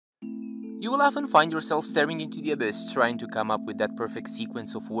You will often find yourself staring into the abyss trying to come up with that perfect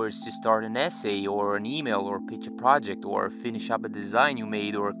sequence of words to start an essay or an email or pitch a project or finish up a design you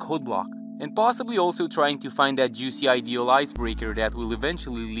made or a code block. And possibly also trying to find that juicy ideal icebreaker that will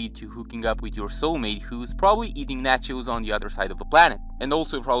eventually lead to hooking up with your soulmate who's probably eating nachos on the other side of the planet, and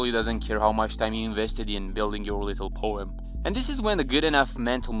also probably doesn't care how much time you invested in building your little poem. And this is when the good enough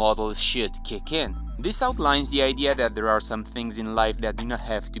mental model should kick in. This outlines the idea that there are some things in life that do not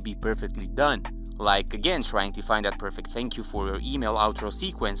have to be perfectly done. Like, again, trying to find that perfect thank you for your email outro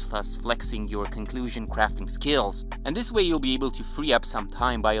sequence, thus flexing your conclusion crafting skills. And this way you'll be able to free up some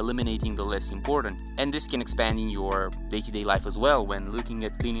time by eliminating the less important. And this can expand in your day-to-day life as well, when looking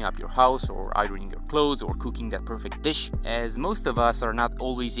at cleaning up your house or ironing your clothes or cooking that perfect dish, as most of us are not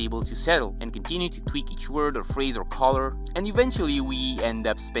always able to settle and continue to tweak each word or phrase or color, and eventually we end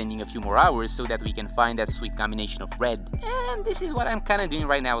up spending a few more hours so that we can find that sweet combination of red. And this is what I'm kinda doing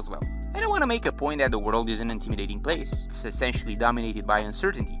right now as well. I don't want to make a point that the world is an intimidating place. It's essentially dominated by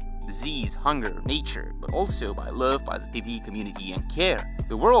uncertainty, disease, hunger, nature, but also by love, positivity, community, and care.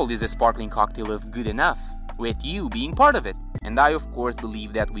 The world is a sparkling cocktail of good enough, with you being part of it. And I of course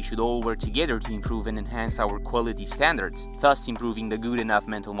believe that we should all work together to improve and enhance our quality standards, thus improving the good enough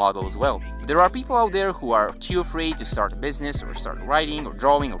mental model as well. There are people out there who are too afraid to start a business or start writing or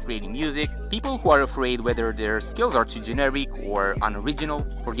drawing or creating music, people who are afraid whether their skills are too generic or unoriginal,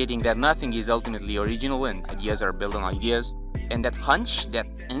 forgetting that nothing is ultimately original and ideas are built on ideas. And that hunch, that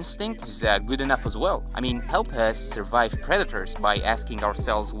instinct is good enough as well. I mean, helped us survive predators by asking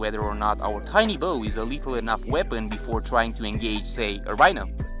ourselves whether or not our tiny bow is a lethal enough weapon before trying to engage, say, a rhino.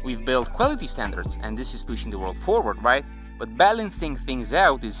 We've built quality standards, and this is pushing the world forward, right? But balancing things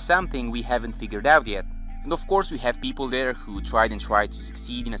out is something we haven't figured out yet. And of course we have people there who tried to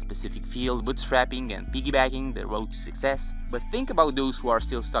succeed in a specific field, bootstrapping and piggybacking the road to success. But think about those who are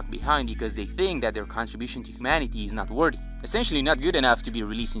still stuck behind because they think that their contribution to humanity is not worthy, essentially not good enough to be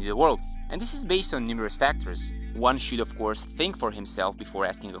released into the world. And this is based on numerous factors. One should of course think for himself before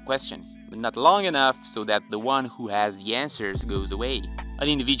asking a question, but not long enough so that the one who has the answers goes away. An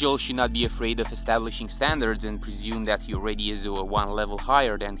individual should not be afraid of establishing standards and presume that he already is one level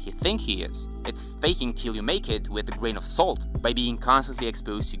higher than he thinks he is. It's faking till you make it with a grain of salt. By being constantly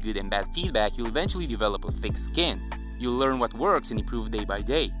exposed to good and bad feedback, you'll eventually develop a thick skin. You'll learn what works and improve day by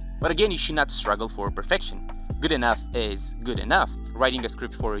day. But again, you should not struggle for perfection. Good enough is good enough. Writing a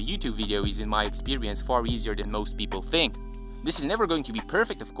script for a YouTube video is, in my experience, far easier than most people think. This is never going to be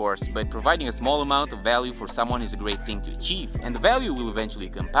perfect, of course, but providing a small amount of value for someone is a great thing to achieve, and the value will eventually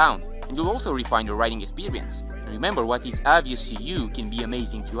compound, and you'll also refine your writing experience. And remember, what is obvious to you can be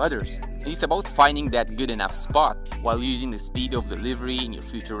amazing to others. And it's about finding that good enough spot, while using the speed of delivery in your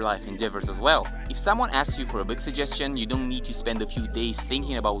future life endeavors as well. If someone asks you for a book suggestion, you don't need to spend a few days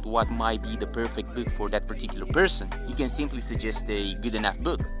thinking about what might be the perfect book for that particular person. You can simply suggest a good enough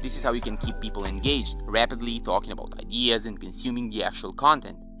book. This is how you can keep people engaged, rapidly talking about ideas and consuming the actual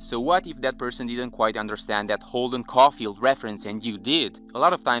content. So what if that person didn't quite understand that Holden Caulfield reference and you did? A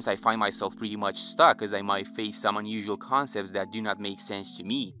lot of times I find myself pretty much stuck as I might face some unusual concepts that do not make sense to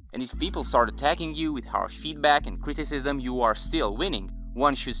me. And if people start attacking you with harsh feedback and criticism, you are still winning.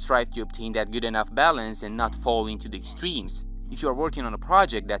 One should strive to obtain that good enough balance and not fall into the extremes. If you are working on a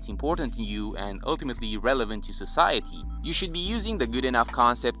project that's important to you and ultimately relevant to society, you should be using the good enough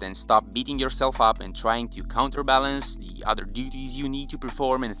concept and stop beating yourself up and trying to counterbalance the other duties you need to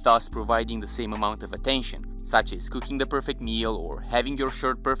perform and thus providing the same amount of attention, such as cooking the perfect meal or having your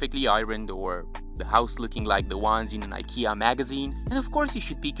shirt perfectly ironed or the house looking like the ones in an IKEA magazine. And of course you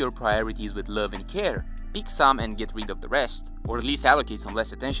should pick your priorities with love and care. Pick some and get rid of the rest, or at least allocate some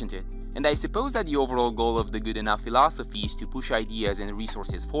less attention to it. And I suppose that the overall goal of the good enough philosophy is to push ideas and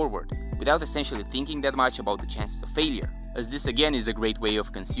resources forward, without essentially thinking that much about the chances of failure, as this again is a great way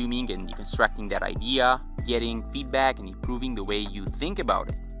of consuming and deconstructing that idea, getting feedback and improving the way you think about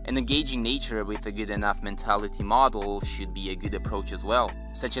it. And engaging nature with a good enough mentality model should be a good approach as well,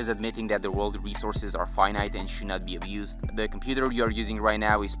 such as admitting that the world's resources are finite and should not be abused. The computer you are using right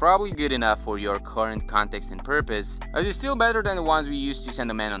now is probably good enough for your current context and purpose, as it's still better than the ones we used to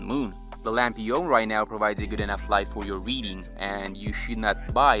send a man on the moon. The lamp you own right now provides a good enough light for your reading, and you should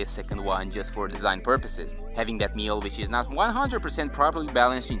not buy a second one just for design purposes. Having that meal which is not 100% properly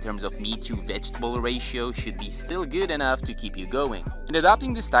balanced in terms of meat to vegetable ratio should be still good enough to keep you going. And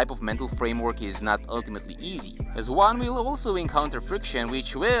adopting this type of mental framework is not ultimately easy, as one will also encounter friction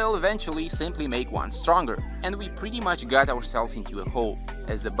which will eventually simply make one stronger. And we pretty much got ourselves into a hole,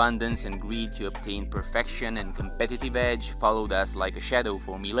 as abundance and greed to obtain perfection and competitive edge followed us like a shadow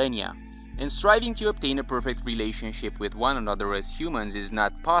for millennia. And striving to obtain a perfect relationship with one another as humans is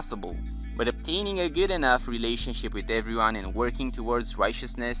not possible. But obtaining a good enough relationship with everyone and working towards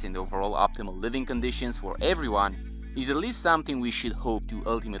righteousness and overall optimal living conditions for everyone is at least something we should hope to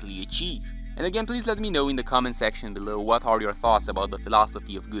ultimately achieve. And again, please let me know in the comment section below what are your thoughts about the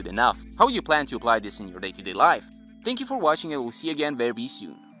philosophy of good enough. How you plan to apply this in your day-to-day life? Thank you for watching and we'll see you again very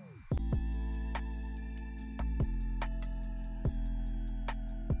soon.